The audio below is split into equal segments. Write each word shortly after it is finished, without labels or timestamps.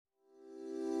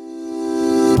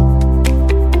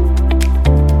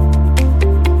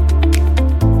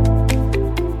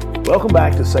Welcome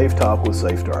back to Safe Talk with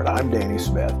SafeStart. I'm Danny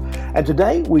Smith, and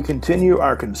today we continue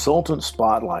our Consultant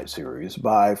Spotlight series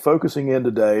by focusing in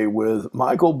today with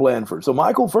Michael Blanford. So,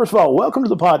 Michael, first of all, welcome to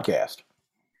the podcast.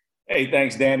 Hey,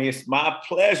 thanks, Danny. It's my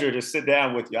pleasure to sit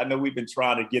down with you. I know we've been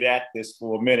trying to get at this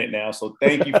for a minute now, so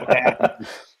thank you for having me.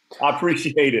 I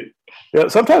appreciate it. Yeah,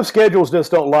 sometimes schedules just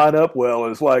don't line up well.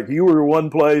 It's like you were one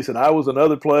place and I was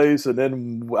another place, and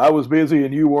then I was busy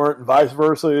and you weren't, and vice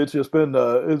versa. It's been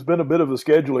a bit of a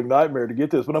scheduling nightmare to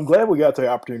get this, but I'm glad we got the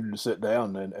opportunity to sit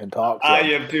down and talk. I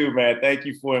am too, man. Thank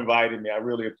you for inviting me. I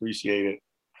really appreciate it.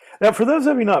 Now, for those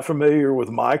of you not familiar with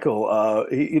Michael,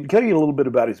 he'd tell you a little bit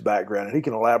about his background, and he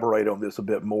can elaborate on this a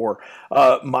bit more.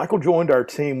 Michael joined our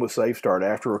team with SafeStart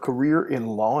after a career in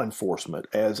law enforcement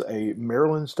as a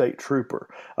Maryland State Trooper.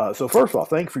 So first of all,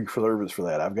 thank you for your service for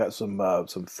that. I've got some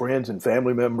friends and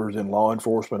family members in law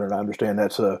enforcement, and I understand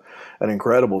that's an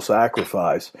incredible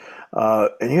sacrifice.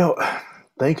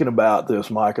 Thinking about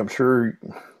this, Mike, I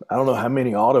don't know how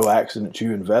many auto accidents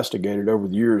you investigated over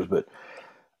the years, but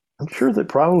I'm sure that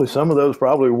probably some of those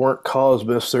weren't caused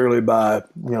necessarily by,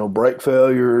 brake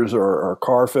failures or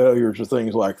car failures or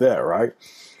things like that, right?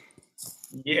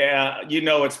 Yeah,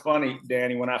 it's funny,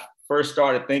 Danny, when I first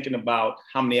started thinking about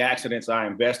how many accidents I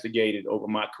investigated over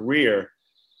my career,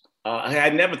 I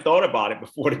had never thought about it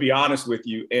before, to be honest with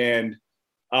you. And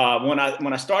when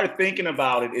I started thinking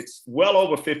about it, it's well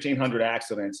over 1,500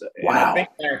 accidents. Wow. And I think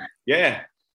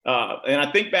and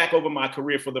I think back over my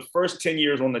career for the first 10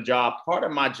 years on the job, part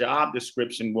of my job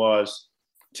description was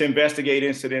to investigate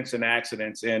incidents and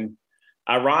accidents. And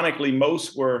ironically,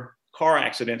 most were car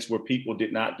accidents where people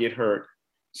did not get hurt.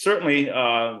 Certainly,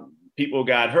 people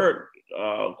got hurt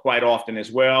quite often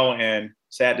as well. And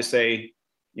sad to say,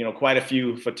 quite a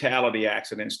few fatality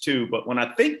accidents too. But when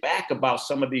I think back about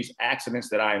some of these accidents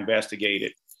that I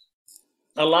investigated,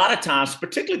 a lot of times,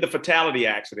 particularly the fatality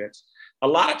accidents, a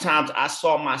lot of times I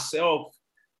saw myself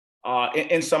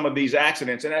in some of these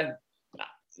accidents. And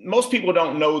most people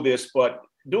don't know this, but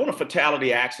doing a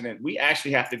fatality accident, we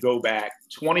actually have to go back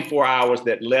 24 hours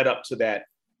that led up to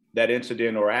that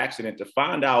incident or accident to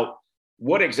find out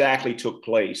what exactly took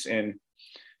place. And,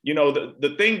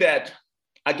 the thing that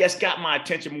I guess got my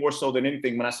attention more so than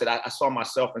anything when I said I saw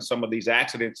myself in some of these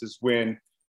accidents is when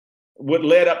what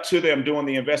led up to them doing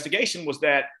the investigation was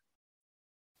that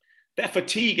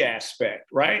fatigue aspect,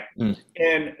 right? Mm.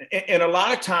 And a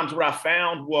lot of times what I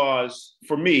found was,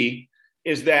 for me,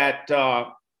 is that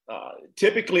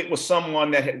typically it was someone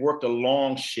that had worked a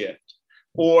long shift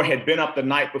or had been up the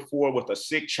night before with a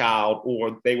sick child,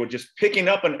 or they were just picking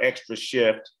up an extra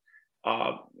shift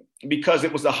because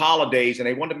it was the holidays and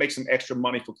they wanted to make some extra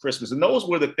money for Christmas. And those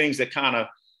were the things that kind of,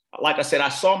 like I said, I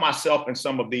saw myself in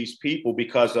some of these people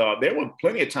because there were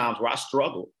plenty of times where I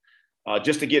struggled.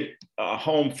 Just to get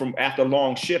home from after a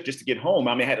long shift, just to get home.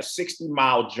 I mean, I had a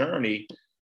 60-mile journey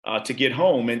to get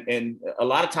home. And a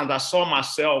lot of times I saw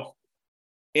myself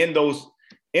in those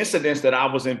incidents that I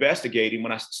was investigating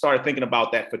when I started thinking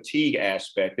about that fatigue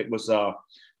aspect. It was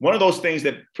one of those things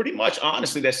that pretty much,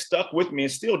 honestly, that stuck with me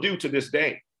and still do to this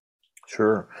day.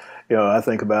 Sure. I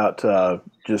think about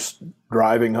just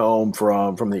driving home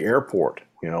from the airport,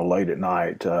 late at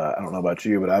night. I don't know about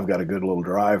you, but I've got a good little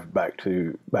drive back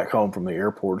home from the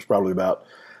airport. It's probably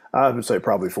I would say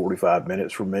probably 45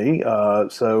 minutes for me.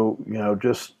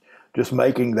 Just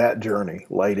making that journey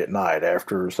late at night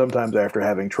sometimes after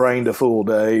having trained a full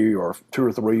day or 2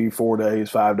 or 3, 4 days,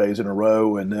 5 days in a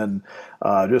row. And then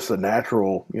just the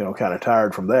natural, kind of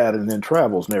tired from that. And then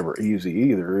travel's never easy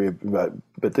either.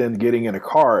 But then getting in a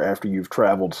car after you've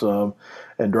traveled some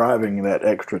and driving that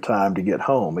extra time to get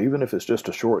home, even if it's just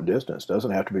a short distance,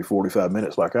 doesn't have to be 45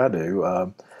 minutes like I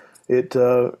do.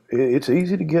 It's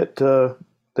easy to get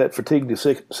that fatigue to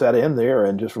set in there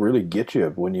and just really get you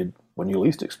when you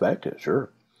least expect it. Sure.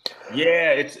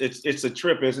 Yeah, it's a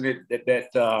trip, isn't it?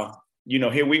 That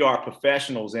here we are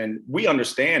professionals and we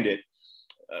understand it.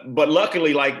 But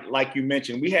luckily, like you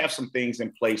mentioned, we have some things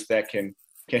in place that can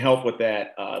help with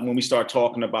that when we start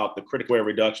talking about the critical error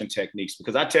reduction techniques.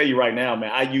 Because I tell you right now,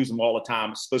 man, I use them all the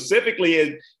time,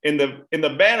 specifically in the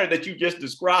manner that you just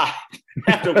described.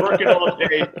 After working all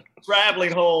day,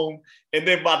 traveling home, and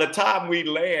then by the time we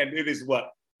land, it is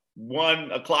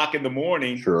 1 o'clock in the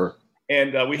morning. Sure.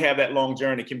 And we have that long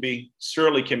journey. Can be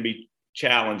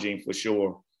challenging for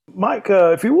sure. Mike,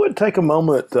 if you would take a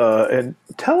moment and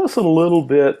tell us a little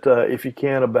bit, if you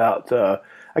can, about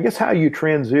I guess how you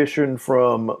transitioned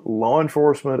from law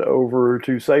enforcement over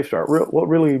to SafeStart. What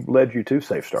really led you to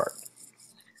SafeStart?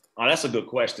 Oh, that's a good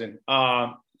question.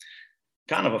 Kind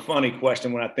of a funny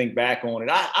question when I think back on it.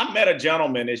 I met a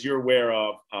gentleman, as you're aware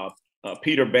of,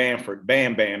 Peter Blanford,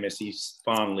 Bam Bam, as he's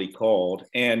fondly called.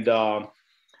 And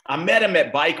I met him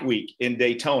at Bike Week in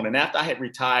Daytona. And after I had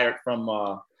retired from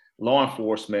law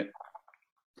enforcement,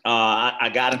 I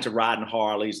got into riding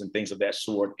Harleys and things of that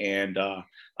sort. And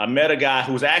I met a guy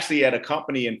who was actually at a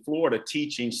company in Florida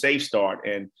teaching SafeStart.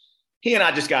 And he and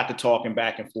I just got to talking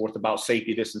back and forth about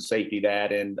safety this and safety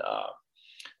that. And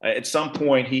at some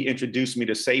point, he introduced me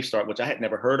to SafeStart, which I had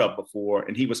never heard of before.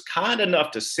 And he was kind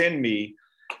enough to send me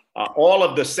all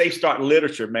of the SafeStart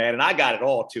literature, man. And I got it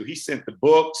all too. He sent the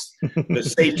books, the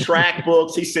Safe Track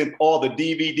books. He sent all the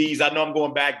DVDs. I know I'm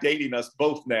going back dating us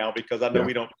both now because I know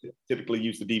we don't typically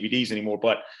use the DVDs anymore,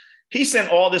 but he sent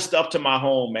all this stuff to my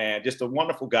home, man. Just a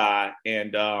wonderful guy.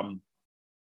 And that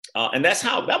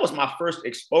was my first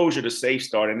exposure to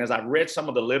SafeStart. And as I read some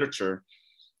of the literature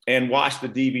and watched the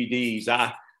DVDs,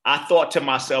 I thought to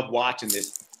myself watching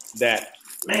this that,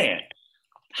 man,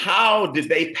 how did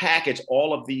they package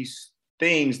all of these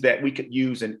things that we could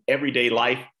use in everyday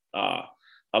life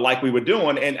like we were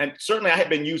doing? And certainly I had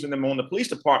been using them on the police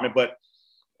department, but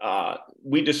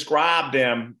we described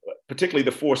them, particularly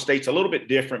the 4 states, a little bit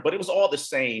different, but it was all the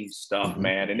same stuff,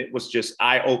 man. And it was just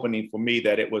eye-opening for me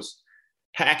that it was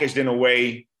packaged in a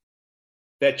way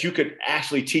that you could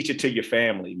actually teach it to your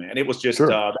family, man. It was just,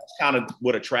 that's kind of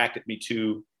what attracted me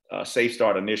to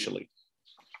SafeStart initially.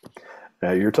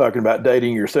 Now, you're talking about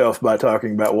dating yourself by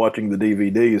talking about watching the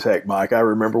DVDs. Heck, Mike, I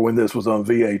remember when this was on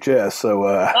VHS, so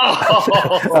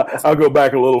I'll go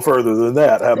back a little further than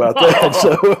that. How about that?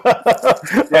 So,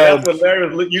 that's when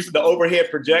Larry was using the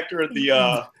overhead projector at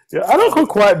the. Yeah, I don't go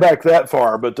quite back that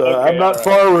far, but I'm not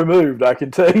far removed. I can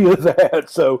tell you that.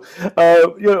 So,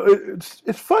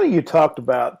 it's funny you talked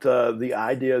about the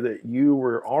idea that you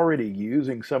were already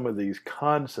using some of these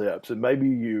concepts, and maybe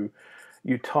you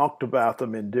talked about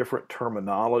them in different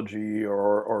terminology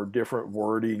or different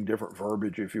wording, different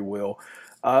verbiage, if you will,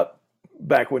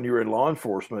 back when you were in law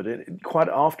enforcement. And quite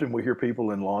often we hear people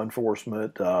in law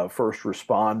enforcement, first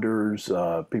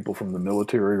responders, people from the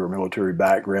military or military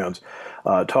backgrounds,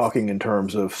 talking in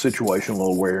terms of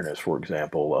situational awareness, for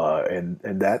example. And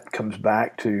that comes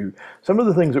back to some of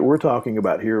the things that we're talking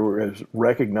about here as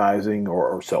recognizing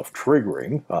or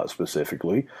self-triggering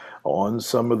specifically on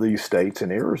some of these states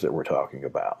and errors that we're talking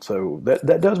about. So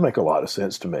that does make a lot of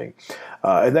sense to me.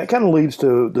 And that kind of leads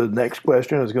to the next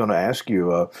question I was going to ask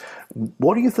you.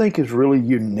 What do you think is really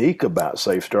unique about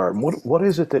SafeStart? And what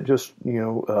is it that just,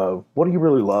 what do you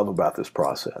really love about this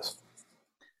process?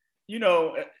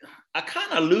 I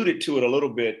kind of alluded to it a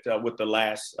little bit with the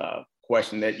last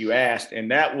question that you asked. And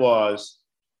that was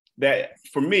that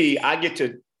for me, I get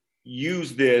to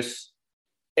use this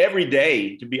every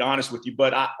day, to be honest with you.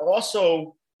 But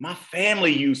my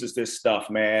family uses this stuff,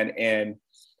 man. And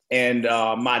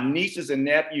my nieces and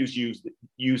nephews use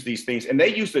these things, and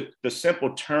they use the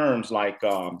simple terms like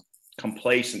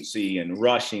complacency and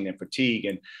rushing and fatigue.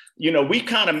 And, we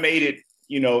kind of made it,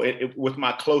 with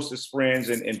my closest friends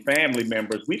and family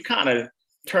members, we've kind of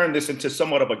turned this into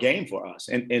somewhat of a game for us.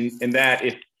 And that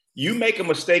if you make a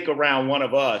mistake around one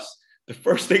of us, the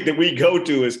first thing that we go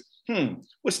to is,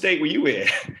 what state were you in?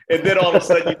 And then all of a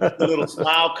sudden you get a little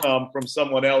smile come from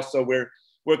someone else. So we're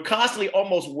constantly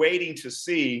almost not waiting to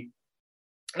see,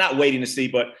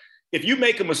 but if you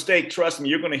make a mistake, trust me,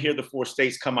 you're going to hear the 4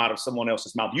 states come out of someone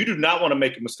else's mouth. You do not want to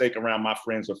make a mistake around my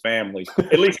friends or family.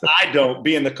 At least I don't,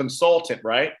 being the consultant,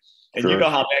 right? And you know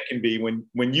how that can be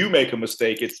when you make a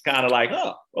mistake. It's kind of like,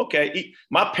 oh, okay.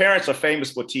 My parents are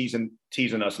famous for teasing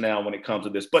us now when it comes to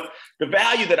this. But the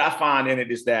value that I find in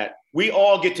it is that we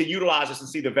all get to utilize this and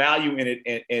see the value in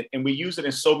it, and we use it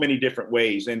in so many different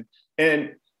ways. And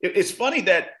it's funny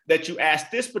that you asked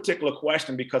this particular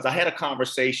question, because I had a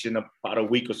conversation about a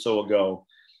week or so ago.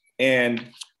 And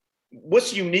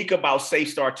what's unique about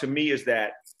SafeStart to me is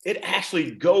that it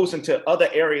actually goes into other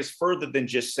areas further than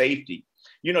just safety.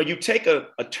 You take a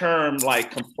term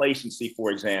like complacency, for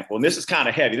example, and this is kind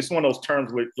of heavy. This is one of those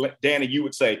terms where, Danny, you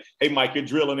would say, hey, Mike, you're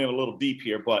drilling in a little deep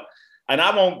here, and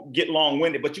I won't get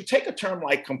long-winded, but you take a term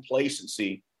like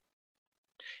complacency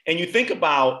and you think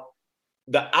about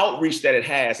the outreach that it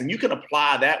has, and you can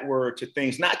apply that word to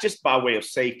things, not just by way of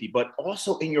safety, but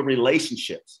also in your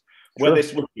relationships, whether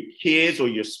it's with your kids or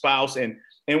your spouse. And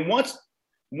once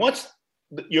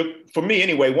for me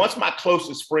anyway, once my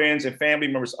closest friends and family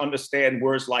members understand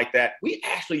words like that, we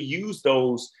actually use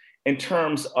those in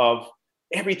terms of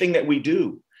everything that we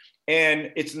do.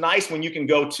 And it's nice when you can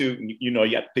go to,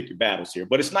 you have to pick your battles here,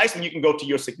 but it's nice when you can go to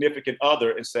your significant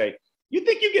other and say, you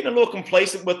think you're getting a little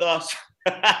complacent with us?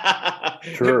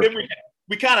 Sure. Then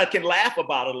we kind of can laugh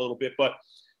about it a little bit. But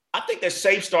I think that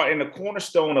SafeStart, and the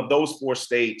cornerstone of those 4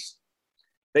 states,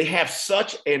 they have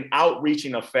such an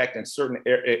outreaching effect in certain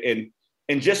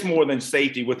and just more than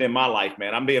safety within my life,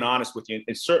 man. I'm being honest with you,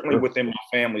 and certainly within my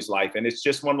family's life. And it's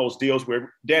just one of those deals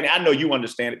where, Danny, I know you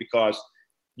understand it because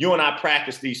you and I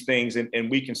practice these things, and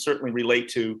we can certainly relate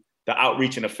to the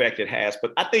outreach and effect it has.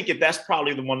 But I think that's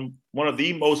probably the one of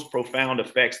the most profound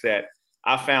effects that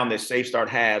I found that SafeStart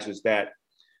has, is that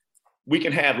we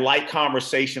can have light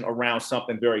conversation around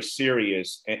something very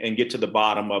serious and get to the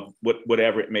bottom of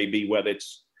whatever it may be, whether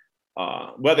it's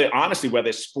whether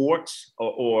it's sports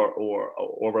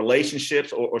or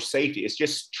relationships or safety. It's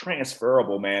just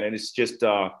transferable, man. And it's just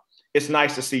it's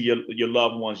nice to see your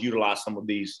loved ones utilize some of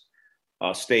these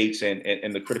states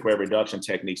and the critical error reduction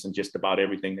techniques and just about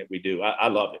everything that we do. I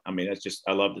love it. I mean,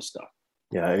 I love this stuff.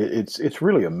 Yeah, it's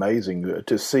really amazing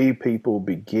to see people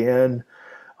begin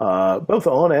both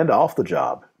on and off the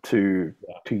job to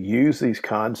use these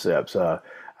concepts.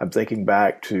 I'm thinking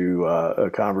back to a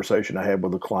conversation I had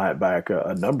with a client back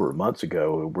a number of months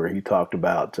ago where he talked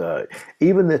about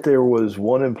even that there was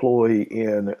one employee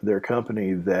in their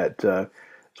company that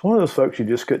it's one of those folks you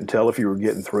just couldn't tell if you were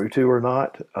getting through to or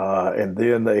not. And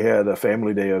then they had a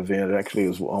family day event. Actually, it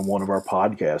was on one of our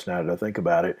podcasts, now that I think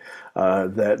about it,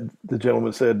 that the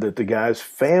gentleman said that the guy's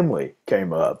family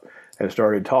came up and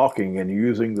started talking and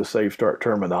using the SafeStart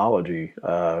terminology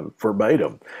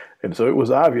verbatim. And so it was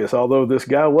obvious, although this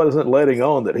guy wasn't letting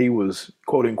on that he was,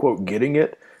 quote unquote, getting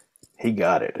it, he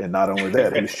got it. And not only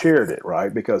that, he shared it,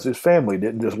 right? Because his family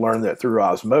didn't just learn that through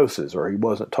osmosis, or he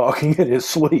wasn't talking in his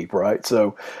sleep, right?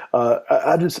 So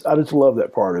I just love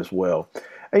that part as well.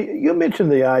 Hey, you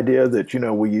mentioned the idea that,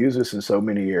 we use this in so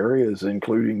many areas,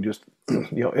 including just,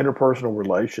 interpersonal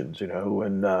relations,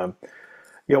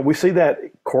 and we see that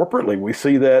corporately. We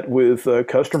see that with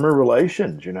customer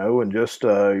relations, and just,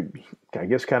 I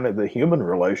guess, kind of the human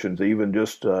relations, even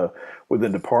just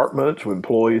within departments, with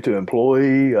employee to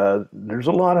employee. There's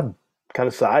a lot of kind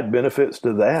of side benefits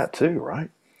to that too, right?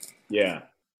 Yeah.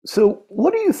 So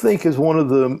what do you think is one of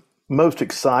the most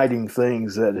exciting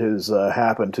things that has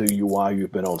happened to you while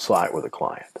you've been on site with a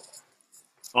client?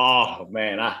 Oh,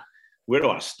 man, where do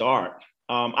I start?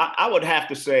 I would have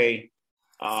to say,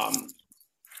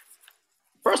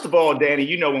 first of all,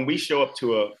 Danny, when we show up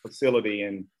to a facility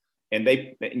and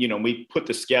they, we put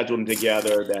the scheduling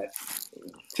together, that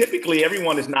typically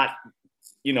everyone is not,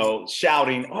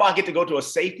 shouting, "Oh, I get to go to a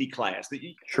safety class."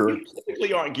 Sure. You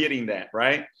typically aren't getting that,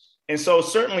 right? And so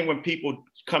certainly when people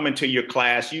come into your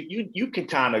class, you can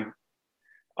kind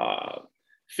of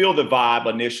feel the vibe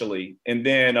initially. And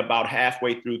then about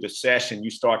halfway through the session, you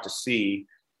start to see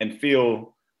and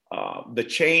feel the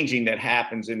changing that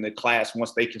happens in the class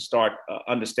once they can start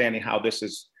understanding how this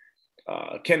is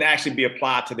can actually be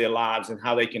applied to their lives and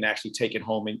how they can actually take it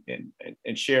home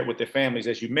and share it with their families,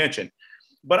 as you mentioned.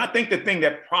 But I think the thing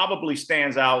that probably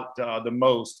stands out the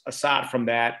most, aside from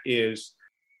that, is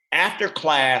after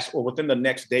class or within the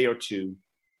next day or two,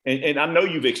 and I know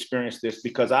you've experienced this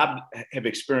because I have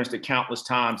experienced it countless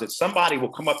times, that somebody will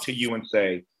come up to you and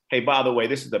say, "Hey, by the way,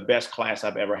 this is the best class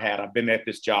I've ever had. I've been at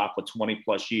this job for 20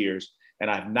 plus years, and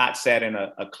I've not sat in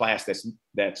a class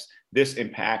that's this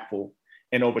impactful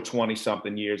in over 20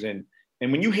 something years." And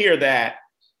when you hear that,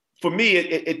 for me,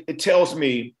 it tells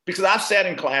me, because I've sat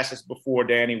in classes before,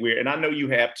 Danny, and I know you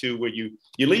have too, where you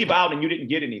leave out and you didn't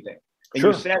get anything. And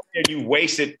Sure. You sat there, you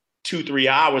wasted 2-3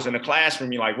 hours in a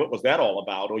classroom. You're like, what was that all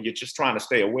about? Or you're just trying to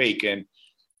stay awake. And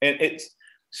it's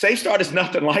SafeStart is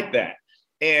nothing like that.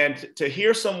 And to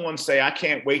hear someone say, "I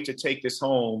can't wait to take this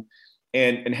home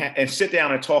and sit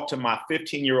down and talk to my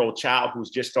 15-year-old child who's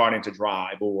just starting to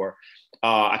drive," or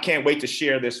 "I can't wait to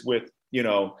share this with,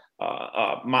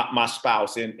 my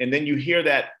spouse." And then you hear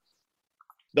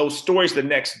those stories the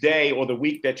next day or the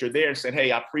week that you're there and saying,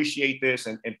 "Hey, I appreciate this.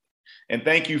 And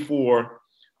thank you for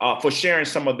sharing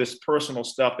some of this personal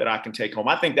stuff that I can take home."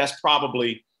 I think that's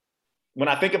probably, when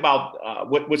I think about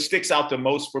what sticks out the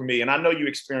most for me, and I know you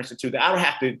experience it too, that I don't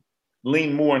have to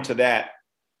lean more into that,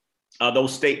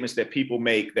 those statements that people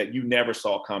make that you never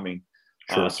saw coming.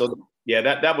 Sure. So yeah,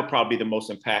 that would probably be the most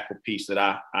impactful piece that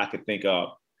I could think of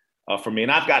for me.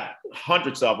 And I've got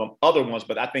hundreds of them, other ones,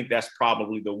 but I think that's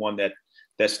probably the one that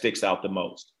sticks out the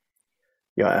most.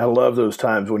 Yeah, I love those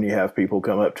times when you have people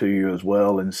come up to you as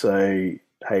well and say,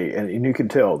 "Hey," and you can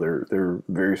tell they're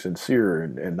very sincere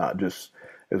and not just,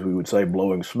 as we would say,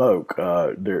 blowing smoke.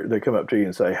 They come up to you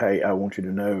and say, "Hey, I want you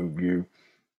to know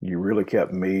you really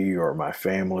kept me or my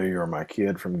family or my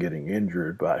kid from getting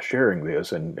injured by sharing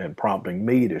this and prompting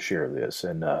me to share this."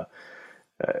 And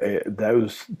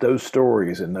those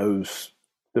stories and those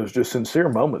just sincere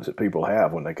moments that people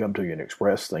have when they come to you and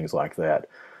express things like that,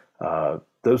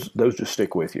 those just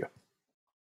stick with you.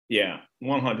 Yeah,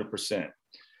 100%.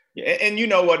 Yeah, and you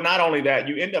know what? Not only that,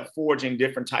 you end up forging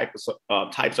different types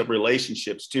of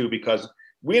relationships too, because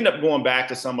we end up going back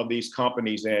to some of these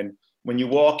companies, and when you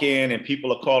walk in and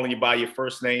people are calling you by your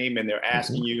first name and they're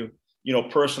asking you,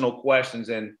 personal questions,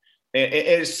 and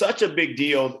it's such a big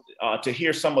deal to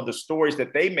hear some of the stories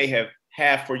that they may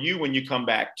have for you when you come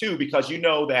back too, because you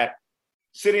know that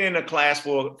sitting in a class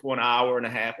for an hour and a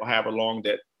half or however long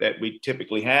that we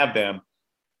typically have them,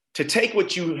 to take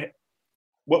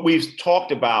what we've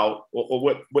talked about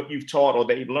or what you've taught or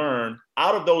they've learned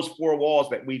out of those four walls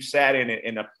that we've sat in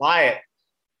and apply it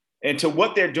into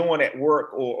what they're doing at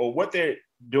work or what they're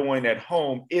doing at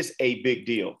home is a big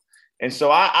deal. And so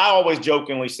I always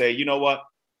jokingly say, you know what?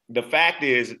 The fact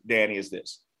is, Danny, is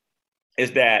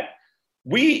that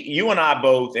you and I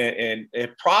both and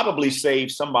probably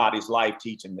saved somebody's life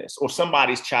teaching this, or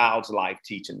somebody's child's life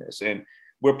teaching this. And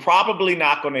we're probably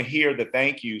not going to hear the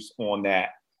thank yous on that.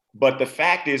 But the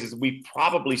fact is we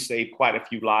probably saved quite a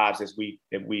few lives as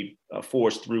we've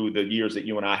forged through the years that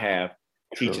you and I have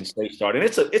teaching SafeStart. And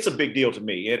it's a big deal to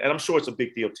me. And I'm sure it's a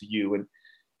big deal to you.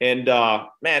 And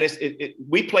man,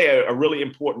 we play a really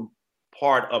important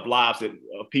part of lives of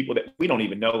people that we don't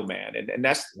even know, man. And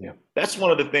that's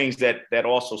one of the things that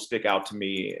also stick out to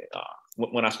me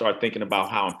when I start thinking about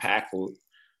how impactful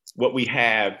what we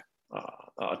have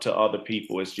to other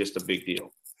people is just a big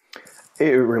deal.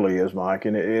 It really is, Mike.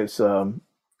 And it's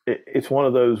one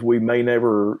of those we may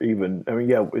never even,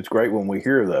 it's great when we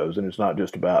hear those, and it's not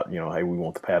just about, hey, we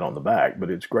want the pat on the back,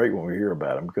 but it's great when we hear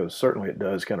about them, because certainly it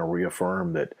does kind of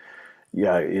reaffirm that,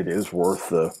 yeah, it is worth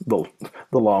the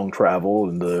long travel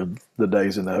and the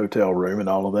days in the hotel room and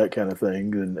all of that kind of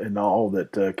thing, and all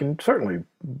that can certainly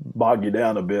bog you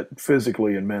down a bit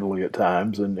physically and mentally at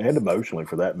times, and emotionally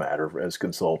for that matter as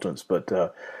consultants. But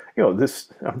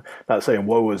this, I'm not saying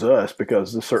woe is us,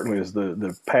 because this certainly is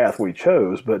the path we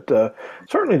chose, but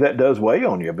certainly that does weigh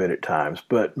on you a bit at times.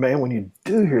 But man, when you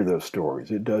do hear those stories,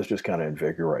 it does just kind of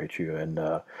invigorate you. And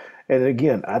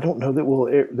again, I don't know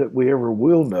that we ever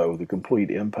will know the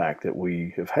complete impact that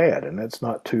we have had, and that's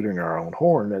not tooting our own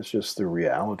horn. That's just the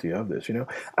reality of this.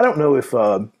 I don't know if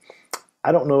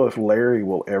Larry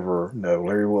will ever know,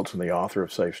 Larry Wilson, the author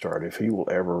of SafeStart, if he will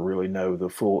ever really know the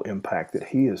full impact that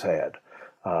he has had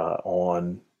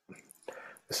on.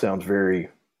 It sounds very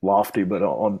lofty, but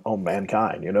on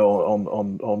mankind.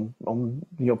 On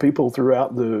people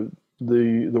throughout the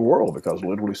world, because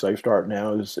literally SafeStart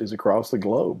now is across the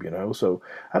globe, So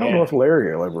I don't know if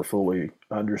Larry will ever fully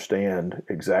understand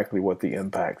exactly what the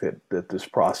impact that this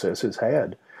process has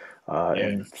had.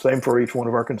 And same for each one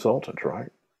of our consultants,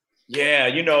 right? Yeah,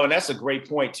 and that's a great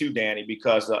point too, Danny,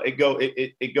 because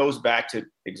it goes back to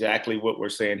exactly what we're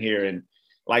saying here. And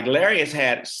like, Larry has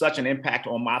had such an impact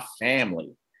on my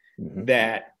family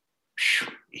that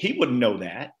he wouldn't know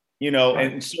that. Right.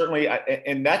 And certainly,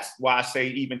 and that's why I say,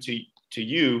 even to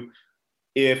you,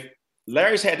 if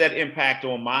Larry's had that impact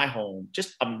on my home,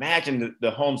 just imagine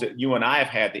the homes that you and I have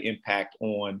had the impact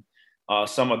on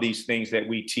some of these things that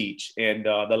we teach, and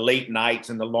the late nights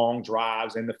and the long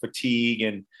drives and the fatigue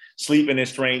and sleeping in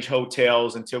strange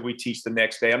hotels until we teach the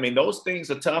next day. I mean, those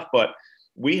things are tough, but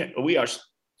we are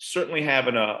certainly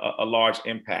having a large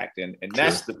impact. And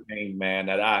that's the thing, man,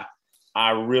 that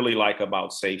I really like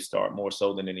about SafeStart more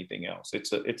so than anything else.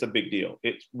 It's a big deal.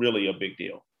 It's really a big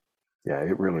deal. Yeah,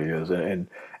 it really is. And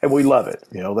we love it.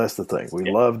 That's the thing. We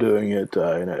love doing it.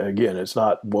 And again, it's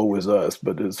not woe is us,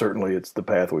 but it's the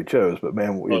path we chose. But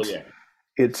man,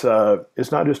 it's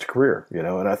not just a career,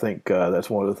 and I think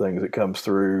that's one of the things that comes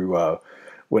through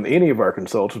when any of our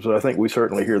consultants, but I think we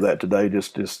certainly hear that today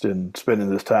just in spending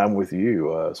this time with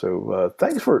you. So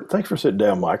thanks for sitting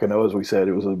down, Mike. I know, as we said,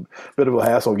 it was a bit of a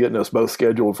hassle getting us both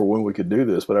scheduled for when we could do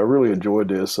this, but I really enjoyed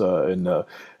this, and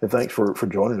thanks for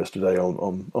joining us today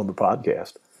on the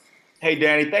podcast. Hey,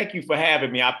 Danny, thank you for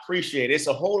having me. I appreciate it. It's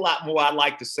a whole lot more I'd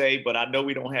like to say, but I know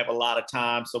we don't have a lot of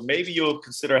time, so maybe you'll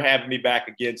consider having me back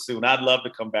again soon. I'd love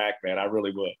to come back, man. I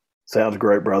really would. Sounds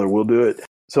great, brother. We'll do it.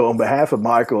 So on behalf of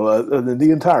Michael and the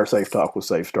entire Safe Talk with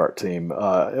SafeStart team,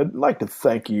 I'd like to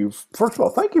thank you. First of all,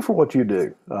 thank you for what you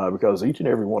do, because each and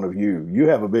every one of you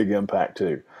have a big impact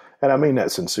too. And I mean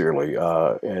that sincerely.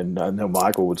 And I know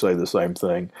Michael would say the same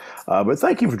thing. But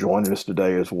thank you for joining us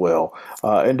today as well.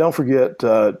 And don't forget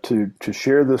to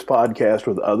share this podcast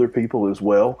with other people as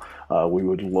well. We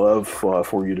would love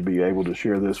for you to be able to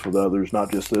share this with others,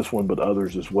 not just this one, but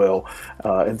others as well.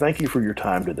 And thank you for your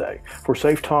time today. For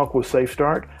Safe Talk with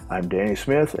SafeStart, I'm Danny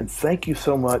Smith, and thank you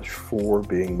so much for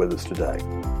being with us today.